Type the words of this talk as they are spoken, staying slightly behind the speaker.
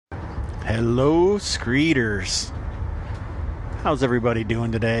Hello, Screeders. How's everybody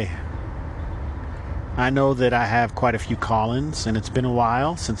doing today? I know that I have quite a few call-ins, and it's been a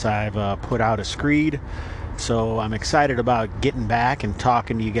while since I've put out a Screed, so I'm excited about getting back and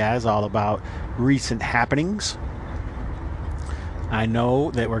talking to you guys all about recent happenings. I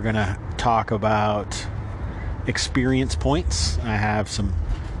know that we're going to talk about experience points. I have some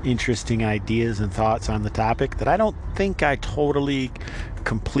interesting ideas and thoughts on the topic that I don't think I totally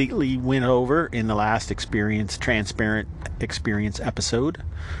completely went over in the last transparent experience episode,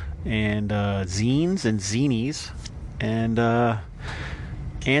 and zines and zinies, and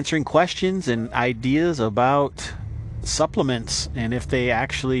answering questions and ideas about supplements and if they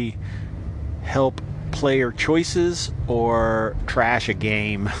actually help player choices or trash a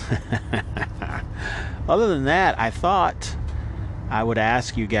game. Other than that, I thought I would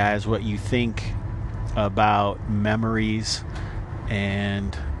ask you guys what you think about memories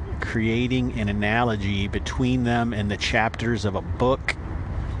and creating an analogy between them and the chapters of a book.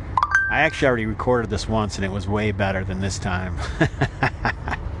 I actually already recorded this once and it was way better than this time.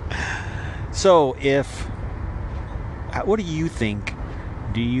 So what do you think?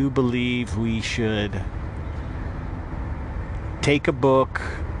 Do you believe we should take a book,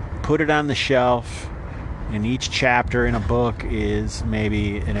 put it on the shelf, and each chapter in a book is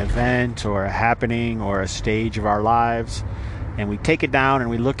maybe an event or a happening or a stage of our lives, and we take it down and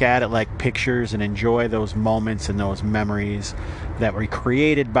we look at it like pictures and enjoy those moments and those memories that were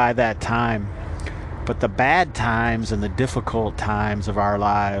created by that time? But the bad times and the difficult times of our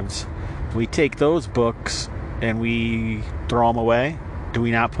lives, we take those books and we throw them away? Do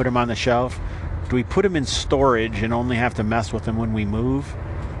we not put them on the shelf? Do we put them in storage and only have to mess with them when we move?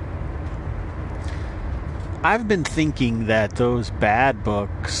 I've been thinking that those bad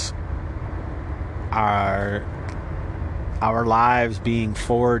books are our lives being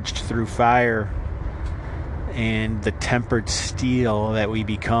forged through fire and the tempered steel that we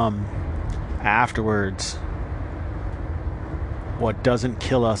become afterwards. What doesn't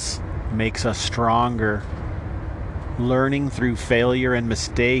kill us makes us stronger. Learning through failure and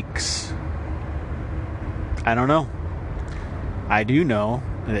mistakes. I don't know. I do know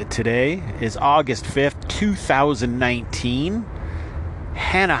that today is August 5th, 2019.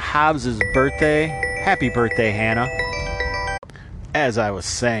 Hannah Hobbs' birthday. Happy birthday, Hannah. As I was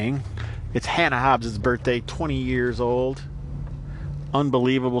saying, it's Hannah Hobbs' birthday, 20 years old.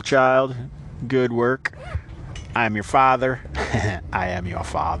 Unbelievable child. Good work. I'm your father. I am your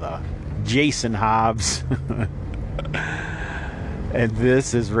father. Jason Hobbs. And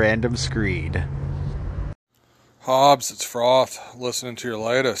this is Random Screed. Hobbs, it's Froth, listening to your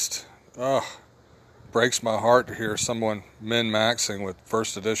latest. Ugh, breaks my heart to hear someone min-maxing with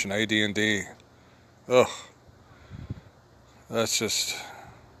first edition AD&D. Ugh, that's just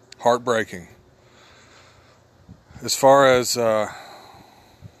heartbreaking. As far as, I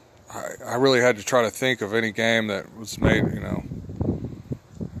really had to try to think of any game that was made,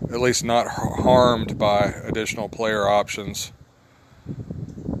 at least not harmed by additional player options.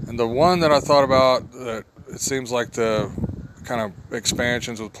 And the one that I thought about that it seems like the kind of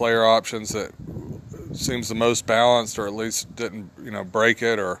expansions with player options that seems the most balanced, or at least didn't, break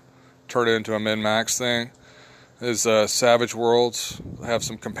it or turn it into a min-max thing, is Savage Worlds. They have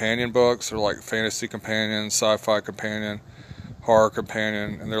some companion books. They're like fantasy companion, sci-fi companion, horror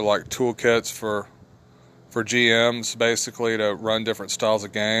companion, and they're like toolkits for GMs basically to run different styles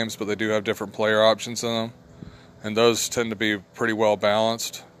of games, but they do have different player options in them, and those tend to be pretty well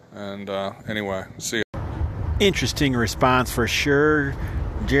balanced. And anyway, see you. Interesting response for sure,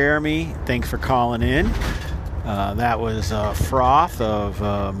 Jeremy. Thanks for calling in. That was Froth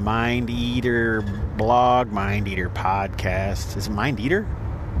of Mind Eater blog, Mind Eater podcast. Is it Mind Eater?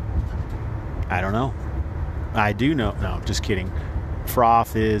 I don't know. I do know. No, I'm just kidding.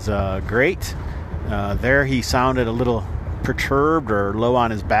 Froth is great. There he sounded a little perturbed or low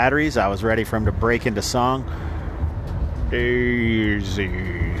on his batteries. I was ready for him to break into song.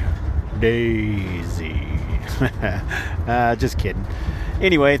 Daisy, Daisy. Just kidding.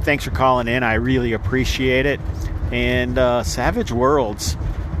 Anyway, thanks for calling in. I really appreciate it. And Savage Worlds.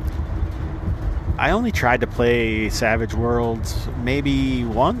 I only tried to play Savage Worlds maybe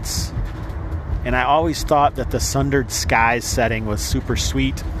once, and I always thought that the Sundered Skies setting was super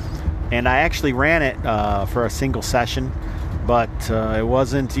sweet. And I actually ran it for a single session, but it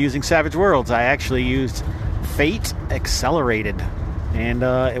wasn't using Savage Worlds. I actually used Fate Accelerated, and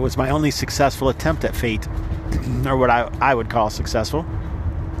it was my only successful attempt at Fate, or what I would call successful.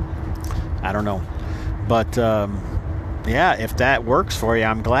 I don't know. But, yeah, if that works for you,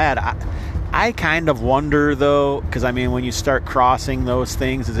 I'm glad. I kind of wonder, though, because, I mean, when you start crossing those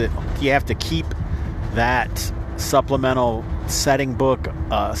things, do you have to keep that supplemental setting book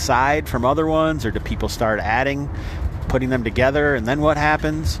aside from other ones, or do people start putting them together, and then what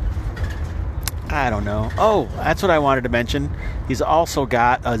happens? I don't know. Oh, that's what I wanted to mention. He's also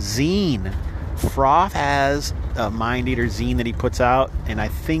got a zine. Froth has a Mind Eater zine that he puts out, and I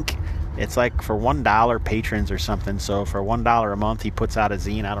think it's like for $1 patrons or something. So for $1 a month, he puts out a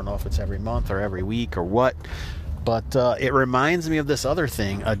zine. I don't know if it's every month or every week or what, but it reminds me of this other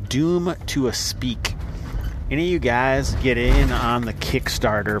thing, A Doom to a Speak. Any of you guys get in on the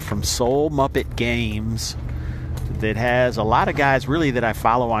Kickstarter from Soul Muppet Games that has a lot of guys really that I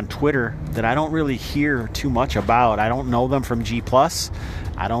follow on Twitter that I don't really hear too much about. I don't know them from G+.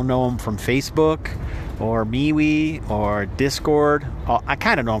 I don't know them from Facebook or MeWe or Discord. I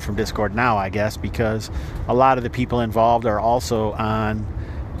kind of know them from Discord now, I guess, because a lot of the people involved are also on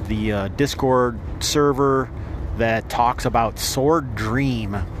the Discord server that talks about Sword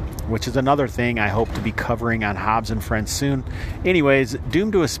Dream, which is another thing I hope to be covering on Hobbs and Friends soon. Anyways,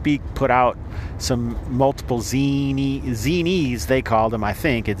 Doom to a Speak put out some multiple zinies, they called them. I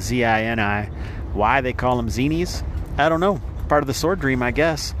think it's Z-I-N-I. Why they call them zinies, I don't know. Part of the Sword Dream, I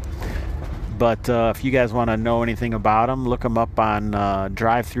guess. But if you guys want to know anything about them, look them up on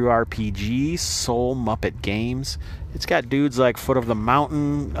DriveThruRPG, Soul Muppet Games. It's got dudes like Foot of the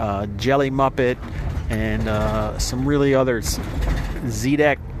Mountain, Jelly Muppet, and some really others.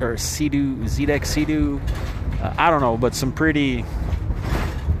 Zedek or Sidu, I don't know, but some pretty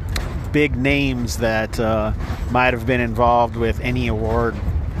big names that might have been involved with any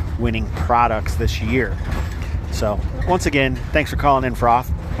award-winning products this year. So, once again, thanks for calling in, Froth.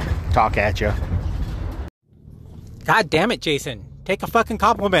 Talk at you. God damn it, Jason. Take a fucking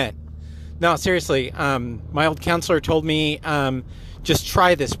compliment. No, seriously, my old counselor told me, just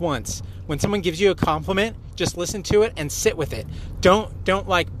try this once. When someone gives you a compliment, just listen to it and sit with it. Don't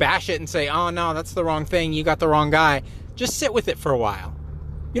like bash it and say, oh no, that's the wrong thing, you got the wrong guy. Just sit with it for a while.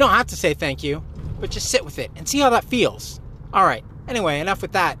 You don't have to say thank you, but just sit with it and see how that feels. Alright, anyway, enough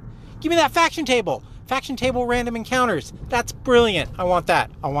with that. Give me that faction table. Faction table random encounters. That's brilliant. I want that.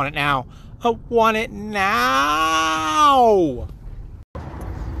 I want it now. I want it now.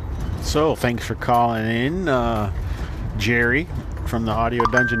 So, thanks for calling in, Jerry from the Audio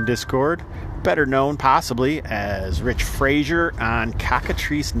Dungeon Discord, better known possibly as Rich Frazier on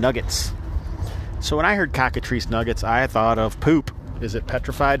Cockatrice Nuggets. So when I heard Cockatrice Nuggets, I thought of poop. Is it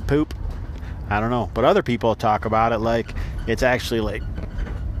petrified poop? I don't know. But other people talk about it like it's actually like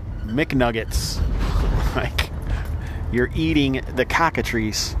McNuggets. Like you're eating the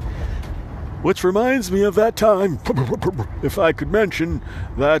cockatrice. Which reminds me of that time, if I could mention,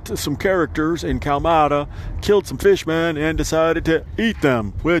 that some characters in Kalmata killed some fishmen and decided to eat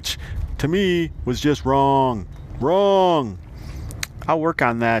them, which to me was just wrong. Wrong. I'll work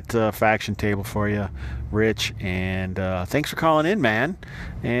on that faction table for you, Rich, and thanks for calling in, man.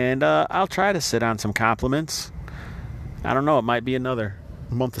 And I'll try to sit on some compliments. I don't know, it might be another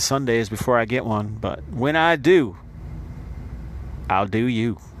month of Sundays before I get one, but when I do, I'll do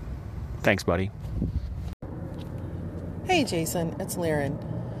you. Thanks, buddy. Hey, Jason, it's Liren.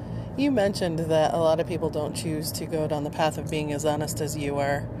 You mentioned that a lot of people don't choose to go down the path of being as honest as you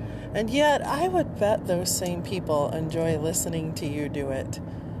are, and yet I would bet those same people enjoy listening to you do it.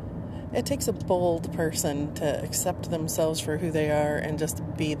 It takes a bold person to accept themselves for who they are and just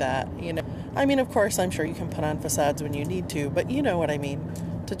be that, you know. I mean, of course, I'm sure you can put on facades when you need to, but you know what I mean.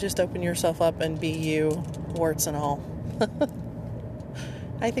 To just open yourself up and be you, warts and all.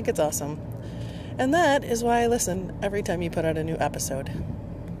 I think it's awesome. And that is why I listen every time you put out a new episode.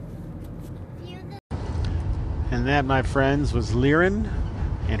 And that, my friends, was Liren,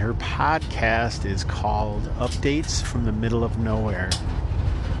 and her podcast is called Updates from the Middle of Nowhere.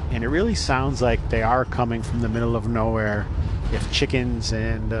 And it really sounds like they are coming from the middle of nowhere if chickens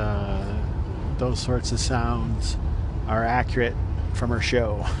and those sorts of sounds are accurate from her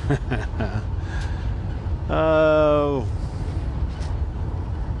show. Oh,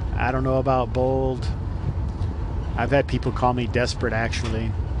 I don't know about bold. I've had people call me desperate,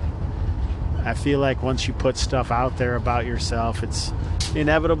 actually. I feel like once you put stuff out there about yourself, it's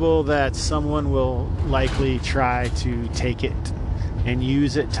inevitable that someone will likely try to take it and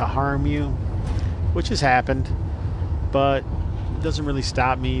use it to harm you, which has happened, but it doesn't really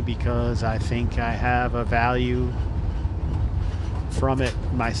stop me because I think I have a value from it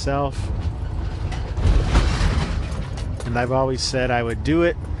myself, and I've always said I would do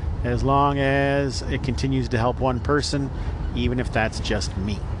it as long as it continues to help one person, even if that's just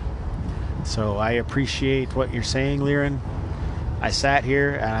me. So I appreciate what you're saying, Liren. I sat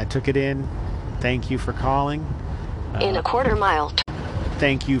here and I took it in, thank you for calling. In a quarter mile.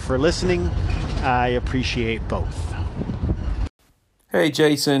 Thank you for listening. I appreciate both. Hey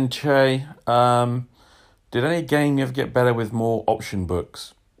Jason, Che. Did any game ever get better with more option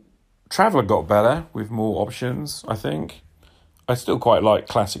books? Traveller got better with more options, I think. I still quite like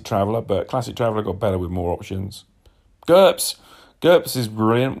Classic Traveller, but Classic Traveller got better with more options. GURPS! GURPS is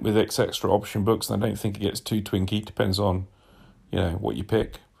brilliant with its extra option books, and I don't think it gets too twinky. Depends on, what you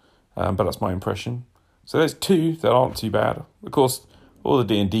pick. But that's my impression. So there's two that aren't too bad. Of course, all the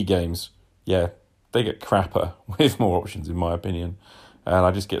D&D games, they get crapper with more options, in my opinion. And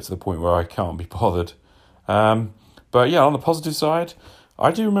I just get to the point where I can't be bothered. But yeah, on the positive side,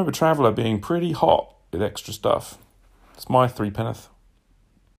 I do remember Traveller being pretty hot with extra stuff. It's my 3 penneth.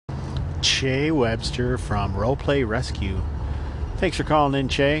 Che Webster from Roleplay Rescue. Thanks for calling in,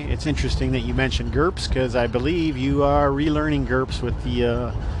 Che. It's interesting that you mentioned GURPS, because I believe you are relearning GURPS with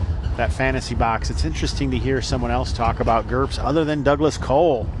the that fantasy box. It's interesting to hear someone else talk about GURPS other than Douglas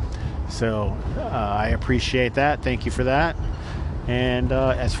Cole. So I appreciate that. Thank you for that. And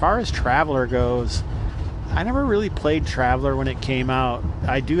as far as Traveller goes, I never really played Traveller when it came out.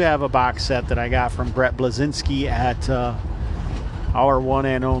 I do have a box set that I got from Brett Blazinski at our one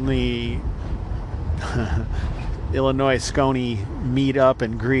and only Illinois Scony meet-up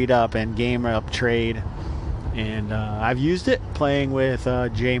and greet-up and game-up trade. And I've used it playing with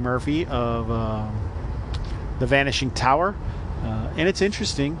Jay Murphy of The Vanishing Tower. And it's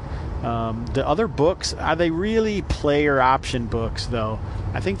interesting. The other books, are they really player option books, though?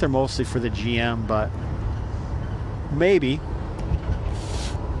 I think they're mostly for the GM, but maybe.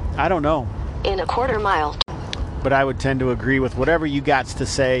 I don't know. In a quarter mile. But I would tend to agree with whatever you got to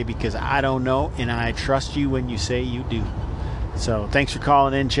say, because I don't know, and I trust you when you say you do. So thanks for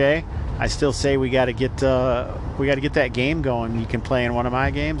calling in, Che. I still say we got to get that game going. You can play in one of my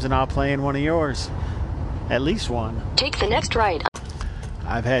games, and I'll play in one of yours. At least one. Take the next right.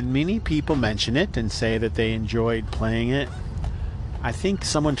 I've had many people mention it and say that they enjoyed playing it. I think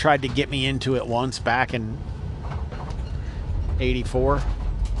someone tried to get me into it once back in '84.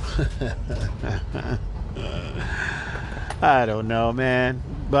 I don't know, man.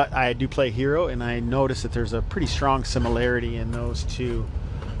 But I do play Hero, and I noticed that there's a pretty strong similarity in those two.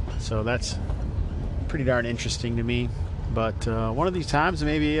 So that's pretty darn interesting to me. But one of these times,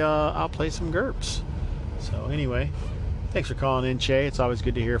 maybe I'll play some GURPS. So anyway, thanks for calling in, Che. It's always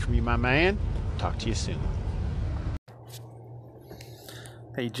good to hear from you, my man. Talk to you soon.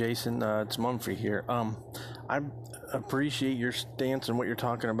 Hey, Jason. It's Mumphrey here. I appreciate your stance and what you're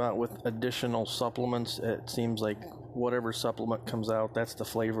talking about with additional supplements. It seems like whatever supplement comes out, that's the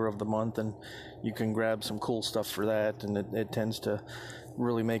flavor of the month, and you can grab some cool stuff for that, and it tends to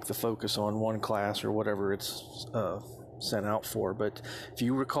really make the focus on one class or whatever it's sent out for. But if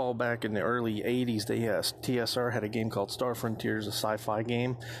you recall back in the early 80s, TSR had a game called Star Frontiers, a sci-fi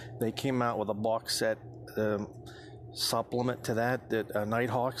game. They came out with a box set supplement to that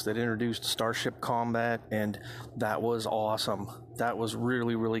Nighthawks that introduced starship combat, and that was awesome. That was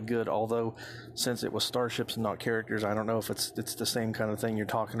really, really good. Although, since it was starships and not characters, I don't know if it's the same kind of thing you're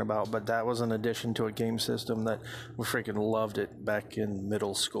talking about, but that was an addition to a game system that we freaking loved it back in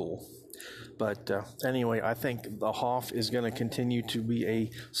middle school. But anyway, I think the Hoff is going to continue to be a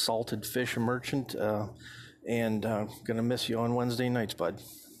salted fish merchant, and going to miss you on Wednesday nights, bud.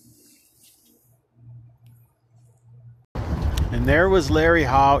 And there was Larry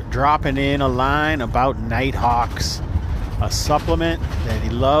Hought dropping in a line about Nighthawks, a supplement that he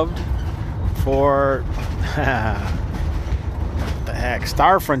loved for, what the heck,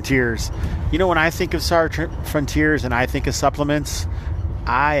 Star Frontiers. You know, when I think of Star Frontiers and I think of supplements,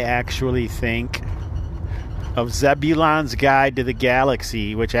 I actually think of Zebulon's Guide to the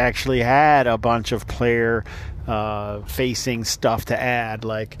Galaxy, which actually had a bunch of player facing stuff to add,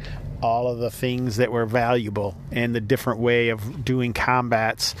 like all of the things that were valuable and the different way of doing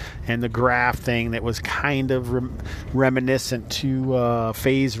combats, and the graph thing that was kind of reminiscent to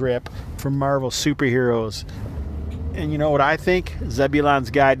Phase Rip from Marvel Superheroes. And you know what I think?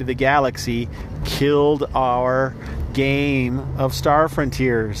 Zebulon's Guide to the Galaxy killed our game of Star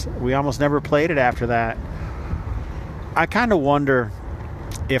Frontiers. We almost never played it after that. I kind of wonder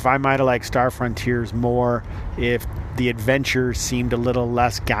if I might have liked Star Frontiers more if the adventures seemed a little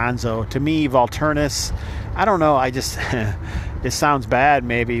less gonzo. To me, Volturnus, I don't know, I just, this sounds bad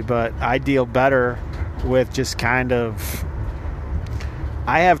maybe, but I deal better with just kind of,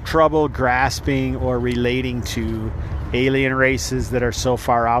 I have trouble grasping or relating to alien races that are so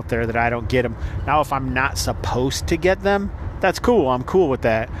far out there that I don't get them. Now, if I'm not supposed to get them, that's cool. I'm cool with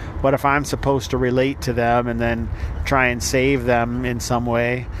that. But if I'm supposed to relate to them and then try and save them in some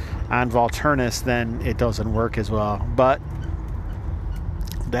way, on Volturnus, then it doesn't work as well. But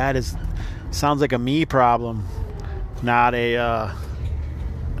that sounds like a me problem, not a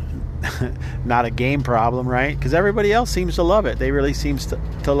not a game problem, right? Because everybody else seems to love it. They really seems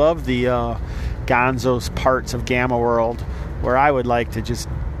to love the Gonzo's parts of Gamma World, where I would like to just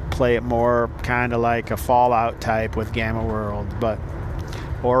play it more kind of like a Fallout type with Gamma World,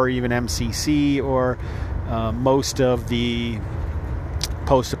 or even MCC, or most of the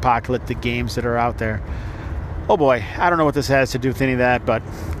post-apocalyptic games that are out there. Oh boy, I don't know what this has to do with any of that, but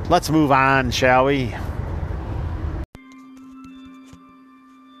let's move on, shall we?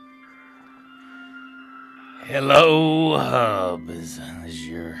 Hello, Hub. This is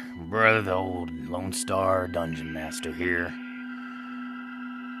your brother, the old Lone Star Dungeon Master here.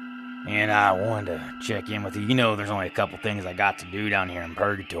 And I wanted to check in with you. You know, there's only a couple things I got to do down here in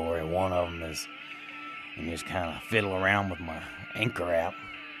Purgatory. One of them is just kind of fiddle around with my Anchor app.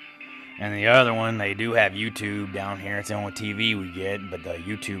 And the other one, they do have YouTube down here. It's the only TV we get, but the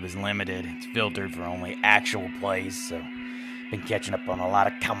YouTube is limited. It's filtered for only actual plays, so been catching up on a lot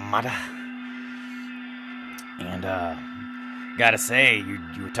of Kamada. And, gotta say, you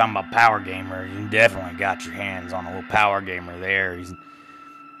were talking about Power Gamer. You definitely got your hands on a little Power Gamer there. He's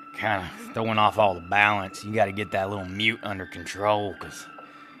kind of throwing off all the balance. You gotta get that little mute under control, because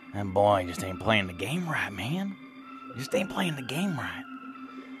that boy just ain't playing the game right, man. He just ain't playing the game right.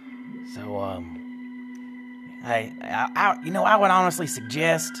 So, I would honestly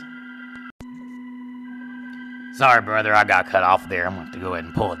suggest... Sorry, brother, I got cut off there. I'm gonna have to go ahead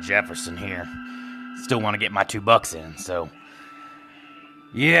and pull a Jefferson here. Still want to get my $2 in, so...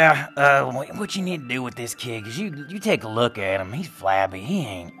 Yeah, what you need to do with this kid, because you take a look at him, he's flabby, he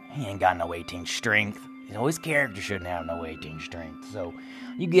ain't got no 18 strength. You know, his character shouldn't have no 18 strength, so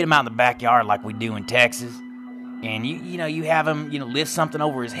you get him out in the backyard like we do in Texas, and you have him, lift something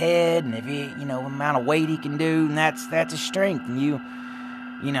over his head, and if he, amount of weight he can do, and that's his strength, and you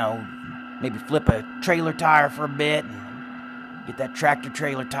maybe flip a trailer tire for a bit, and get that tractor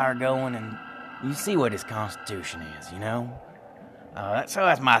trailer tire going, and you see what his constitution is, So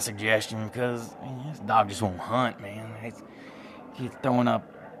that's my suggestion, because this dog just won't hunt, man. He's throwing up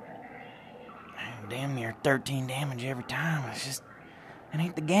damn near 13 damage every time. It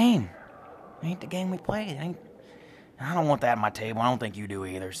ain't the game. It ain't the game we play. I don't want that on my table. I don't think you do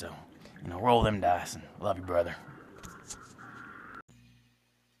either, so, roll them dice, and love you, brother.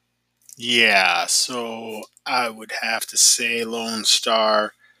 Yeah, so I would have to say, Lone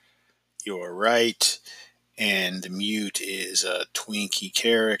Star, you're right. And the Mute is a Twinkie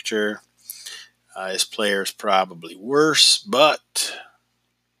character. His player's probably worse, but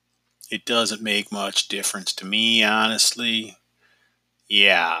it doesn't make much difference to me, honestly.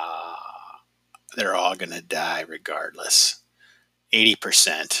 Yeah, they're all going to die regardless.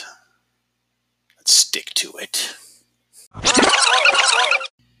 80%. Let's stick to it.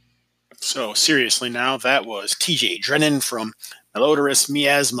 So, seriously now, that was TJ Drennan from Melodorous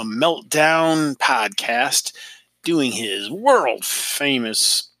Miasma Meltdown podcast, doing his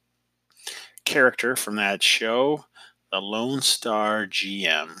world-famous character from that show, the Lone Star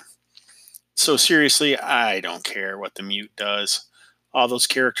GM. So seriously, I don't care what the Mute does. All those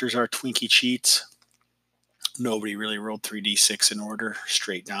characters are Twinkie cheats. Nobody really rolled 3d6 in order,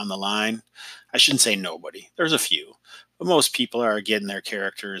 straight down the line. I shouldn't say nobody. There's a few. But most people are getting their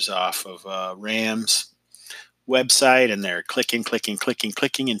characters off of Ram's website, and they're clicking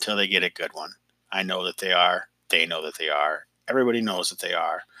until they get a good one. I know that they are. They know that they are. Everybody knows that they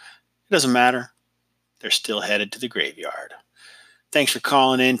are. It doesn't matter. They're still headed to the graveyard. Thanks for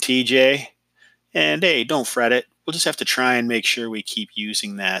calling in, TJ. And hey, don't fret it. We'll just have to try and make sure we keep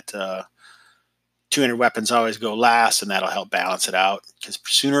using that 200 weapons always go last, and that'll help balance it out. Because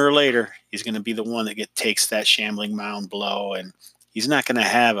sooner or later, he's going to be the one that takes that shambling mound blow, and he's not going to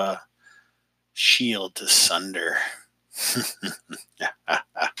have a shield to sunder.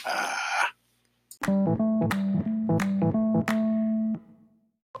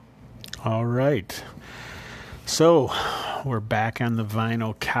 All right. So, we're back on the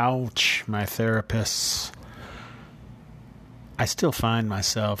vinyl couch, my therapists. I still find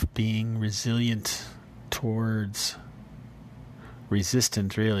myself being resistant towards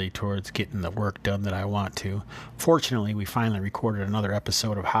getting the work done that I want to. Fortunately, we finally recorded another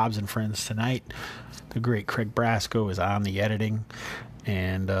episode of Hobbs and Friends tonight. The great Craig Brasco is on the editing.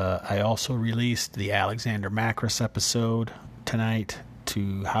 And I also released the Alexander Macris episode tonight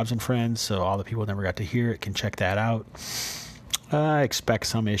to Hobbs and Friends, so all the people that never got to hear it can check that out. I expect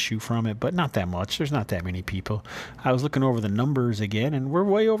some issue from it, but not that much. There's not that many people. I was looking over the numbers again, and we're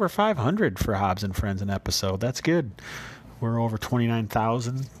way over 500 for Hobbs and Friends an episode. That's good. We're over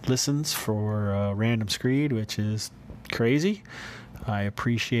 29,000 listens for Random Screed, which is crazy. I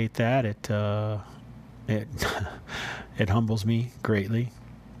appreciate that. It it humbles me greatly.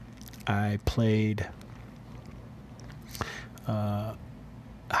 I played Scott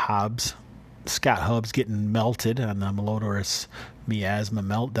Hubbs getting melted on the Melodorus Miasma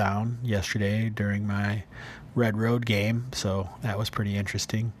Meltdown yesterday during my Red Road game, so that was pretty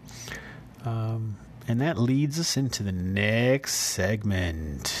interesting. And that leads us into the next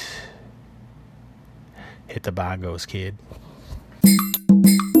segment. Hit the bongos, kid.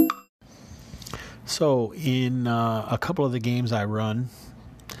 So in a couple of the games I run,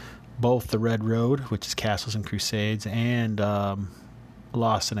 both the Red Road, which is Castles and Crusades, and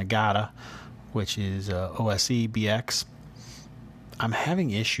Lost in Agata, which is OSE BX, I'm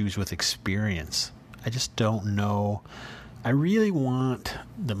having issues with experience. I just don't know. I really want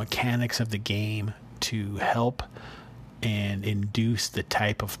the mechanics of the game to help and induce the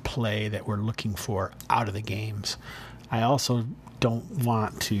type of play that we're looking for out of the games. I also don't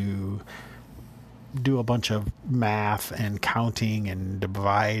want to do a bunch of math and counting and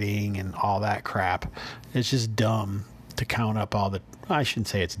dividing and all that crap. It's just dumb to count up all the... I shouldn't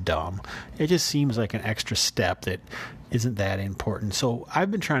say it's dumb. It just seems like an extra step that isn't that important. So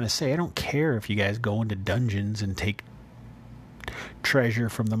I've been trying to say, I don't care if you guys go into dungeons and take treasure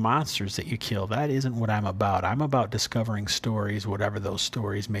from the monsters that you kill. That isn't what I'm about. I'm about discovering stories, whatever those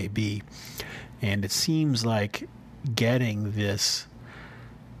stories may be. And it seems like getting this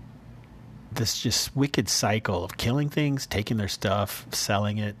just wicked cycle of killing things, taking their stuff,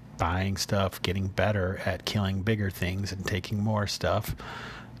 selling it, buying stuff, getting better at killing bigger things and taking more stuff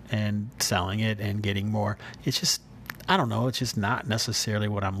and selling it and getting more. It's just, I don't know, it's just not necessarily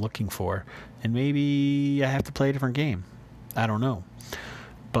what I'm looking for. And maybe I have to play a different game. I don't know.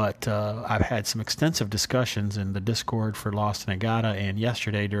 But I've had some extensive discussions in the Discord for Lost in Agata and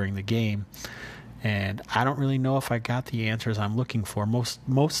yesterday during the game. And I don't really know if I got the answers I'm looking for.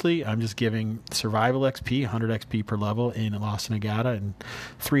 Mostly, I'm just giving survival XP, 100 XP per level in Lost in Agata, and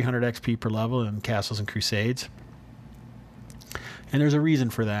 300 XP per level in Castles and Crusades. And there's a reason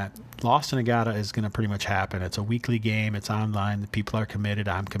for that. Lost in Agata is going to pretty much happen. It's a weekly game. It's online. The people are committed.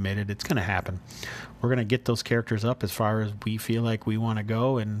 I'm committed. It's going to happen. We're going to get those characters up as far as we feel like we want to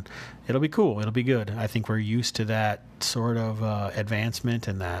go, and it'll be cool. It'll be good. I think we're used to that sort of advancement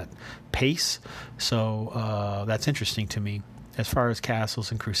and that pace, so that's interesting to me. As far as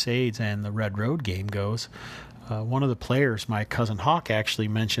Castles and Crusades and the Red Road game goes, one of the players, my cousin Hawk, actually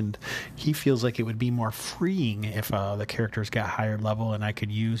mentioned he feels like it would be more freeing if the characters got higher level and I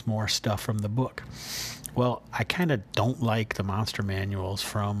could use more stuff from the book. Well, I kind of don't like the monster manuals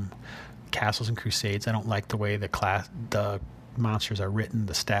from Castles and Crusades. I don't like the way the monsters are written,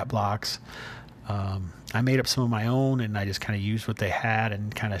 the stat blocks. I made up some of my own, and I just kind of used what they had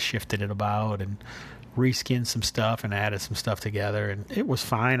and kind of shifted it about and reskinned some stuff and added some stuff together, and it was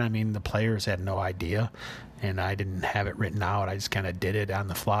fine. I mean, the players had no idea, and I didn't have it written out. I just kind of did it on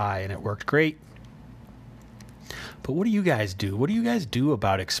the fly, and it worked great. But what do you guys do? What do you guys do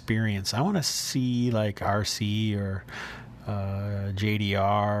about experience? I want to see like RC or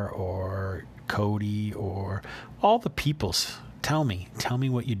JDR or Cody or all the peoples. Tell me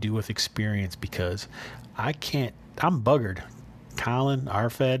what you do with experience, because I can't. I'm buggered. Colin,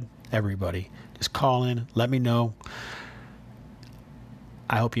 Arfed, everybody, just call in, let me know.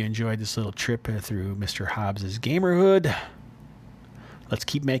 I hope you enjoyed this little trip through Mr. Hobbs's Gamerhood. Let's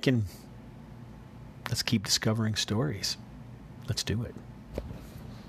keep discovering stories. Let's do it.